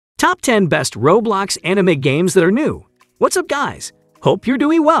Top 10 Best Roblox Anime Games that are new. What's up, guys? Hope you're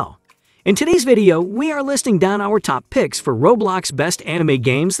doing well. In today's video, we are listing down our top picks for Roblox Best Anime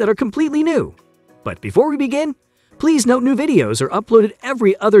Games that are completely new. But before we begin, please note new videos are uploaded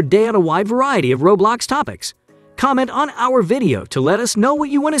every other day on a wide variety of Roblox topics. Comment on our video to let us know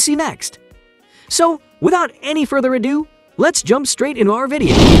what you want to see next. So, without any further ado, let's jump straight into our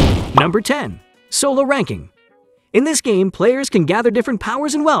video. Number 10. Solo Ranking. In this game, players can gather different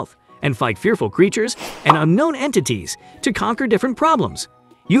powers and wealth and fight fearful creatures and unknown entities to conquer different problems.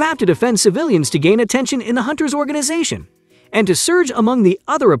 You have to defend civilians to gain attention in the hunter's organization and to surge among the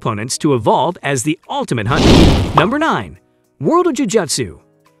other opponents to evolve as the ultimate hunter. Number 9. World of Jujutsu.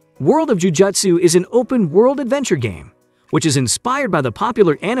 World of Jujutsu is an open-world adventure game, which is inspired by the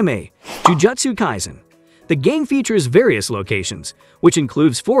popular anime Jujutsu Kaisen. The game features various locations, which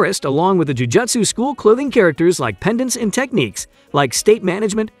includes forest along with the Jujutsu school clothing characters like pendants and techniques like state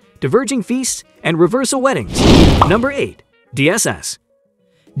management, diverging feasts, and reversal weddings. Number 8. DSS.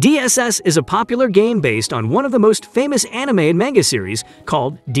 DSS is a popular game based on one of the most famous anime and manga series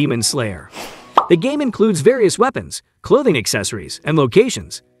called Demon Slayer. The game includes various weapons, clothing accessories, and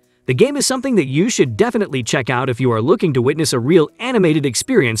locations. The game is something that you should definitely check out if you are looking to witness a real animated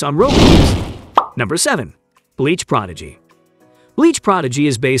experience on Roblox. Number 7. Bleach Prodigy. Bleach Prodigy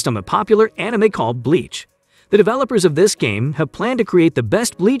is based on the popular anime called Bleach. The developers of this game have planned to create the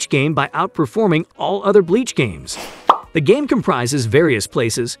best Bleach game by outperforming all other Bleach games. The game comprises various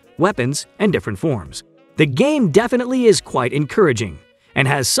places, weapons, and different forms. The game definitely is quite encouraging and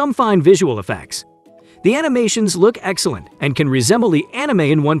has some fine visual effects. The animations look excellent and can resemble the anime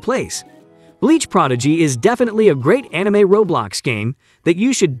in one place. Bleach Prodigy is definitely a great anime Roblox game that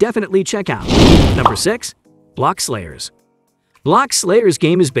you should definitely check out. Number 6. Block Slayers. Block Slayers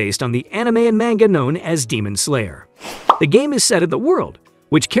game is based on the anime and manga known as Demon Slayer. The game is set in the world,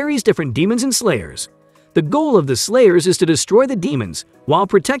 which carries different demons and slayers. The goal of the Slayers is to destroy the demons while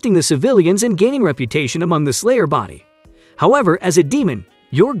protecting the civilians and gaining reputation among the Slayer body. However, as a demon,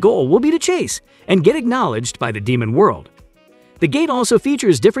 your goal will be to chase and get acknowledged by the demon world. The game also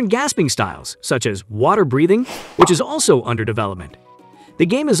features different gasping styles, such as water breathing, which is also under development. The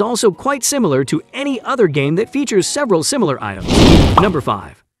game is also quite similar to any other game that features several similar items. Number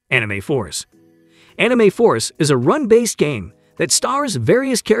 5. Anime Force. Anime Force is a run-based game that stars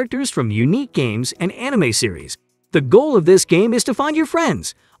various characters from unique games and anime series. The goal of this game is to find your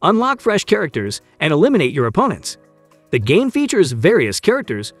friends, unlock fresh characters, and eliminate your opponents. The game features various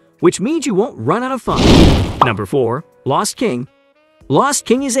characters, which means you won't run out of fun. Number 4. Lost King. Lost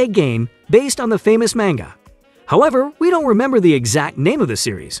King is a game based on the famous manga. However, we don't remember the exact name of the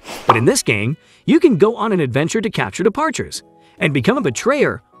series, but in this game, you can go on an adventure to capture departures and become a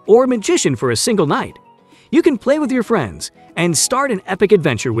betrayer or a magician for a single night. You can play with your friends and start an epic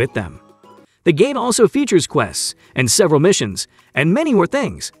adventure with them. The game also features quests and several missions and many more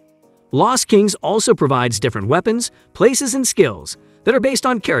things. Lost Kings also provides different weapons, places, and skills that are based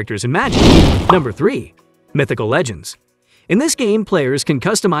on characters and magic. Number 3. Mythical Legends. In this game, players can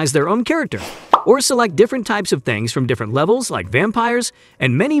customize their own character or select different types of things from different levels like vampires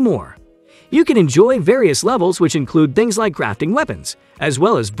and many more. You can enjoy various levels which include things like crafting weapons, as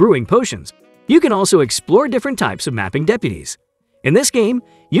well as brewing potions. You can also explore different types of mapping deputies. In this game,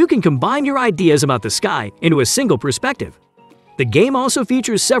 you can combine your ideas about the sky into a single perspective. The game also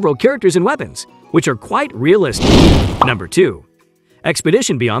features several characters and weapons, which are quite realistic. Number 2.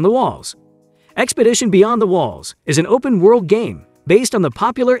 Expedition Beyond the Walls. Expedition Beyond the Walls is an open-world game based on the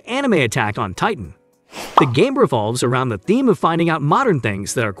popular anime Attack on Titan. The game revolves around the theme of finding out modern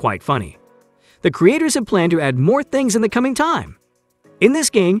things that are quite funny. The creators have planned to add more things in the coming time. In this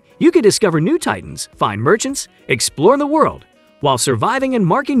game, you can discover new titans, find merchants, explore the world, while surviving and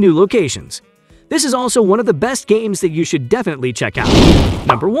marking new locations. This is also one of the best games that you should definitely check out.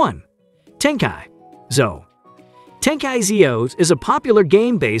 Number 1. Tenkai Zo. Tenkai Zo is a popular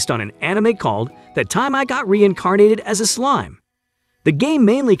game based on an anime called The Time I Got Reincarnated as a Slime. The game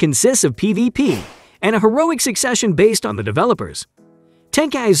mainly consists of PvP and a heroic succession based on the developers.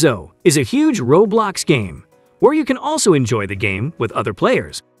 Tenkai Zo is a huge Roblox game where you can also enjoy the game with other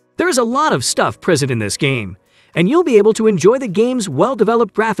players. There is a lot of stuff present in this game, and you'll be able to enjoy the game's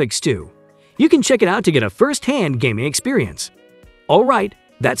well-developed graphics too. You can check it out to get a first-hand gaming experience. Alright,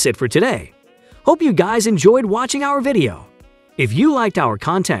 that's it for today. Hope you guys enjoyed watching our video. If you liked our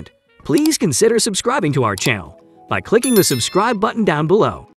content, please consider subscribing to our channel by clicking the subscribe button down below.